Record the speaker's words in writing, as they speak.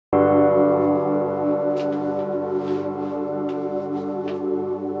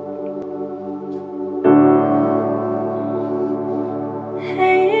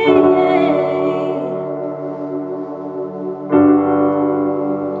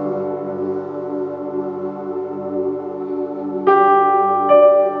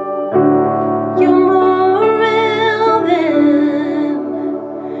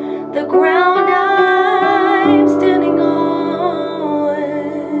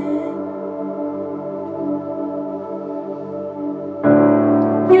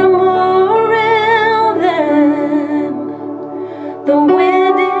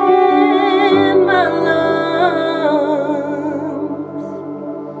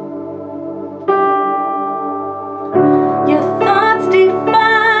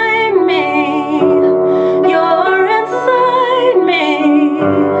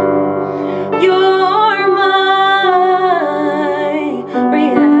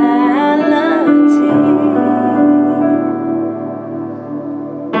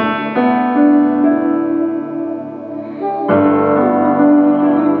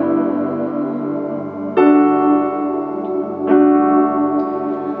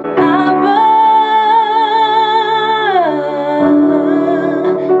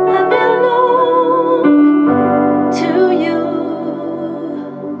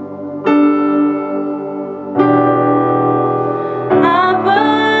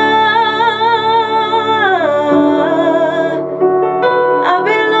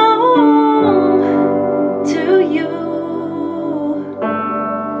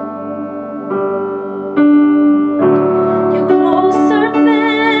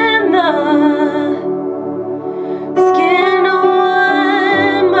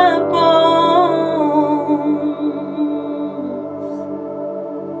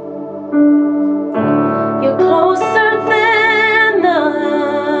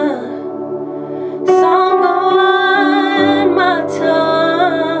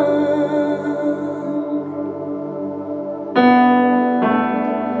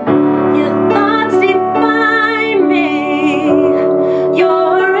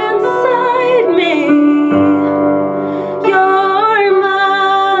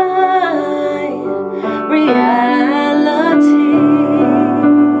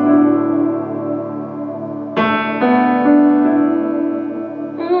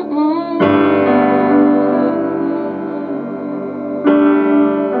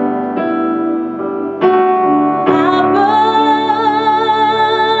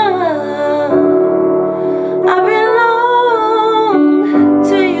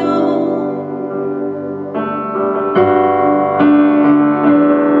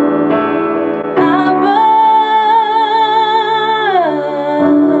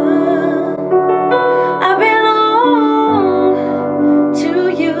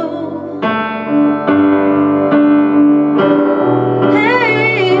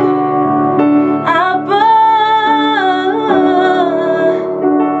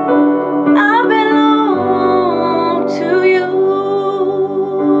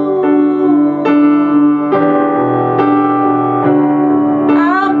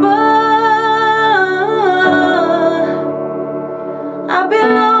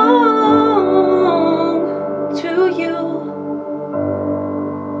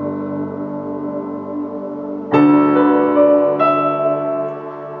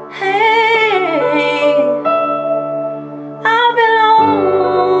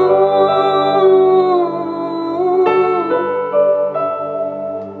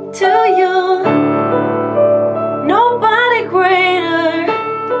you. Nobody greater,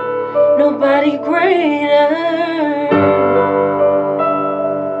 nobody greater.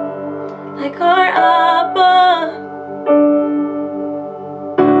 Like our Abba,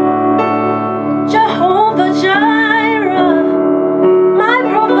 Jehovah Jireh, my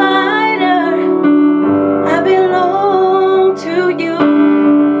provider. I belong to you.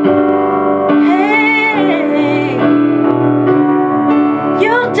 Hey,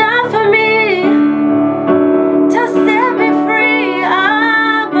 you died for me to set me free.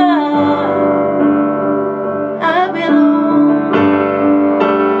 Abba, I belong.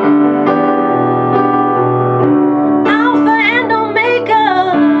 Alpha and Omega,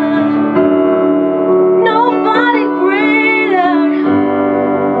 nobody greater.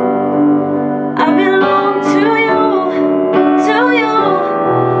 I belong to you, to you.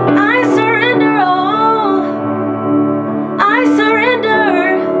 I surrender all. I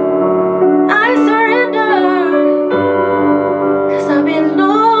surrender, I surrender. 'Cause I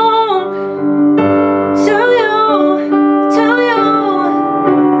belong to you, to you.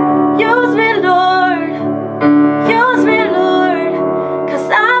 Use me, Lord, use me, Lord. 'Cause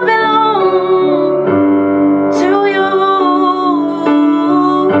I belong to you.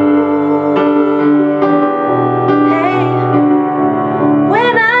 Hey,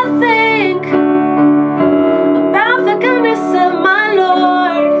 when I think about the goodness of my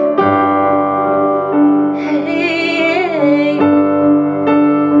Lord, hey,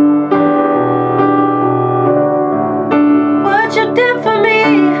 what you did for me,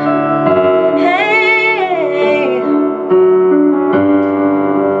 hey,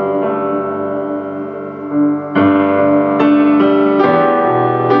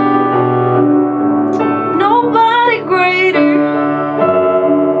 nobody greater,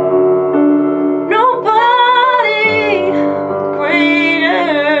 nobody greater.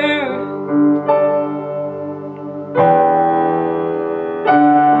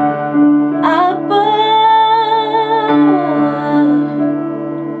 Abba,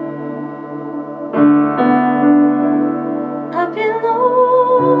 I belong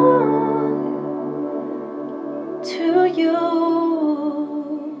to you.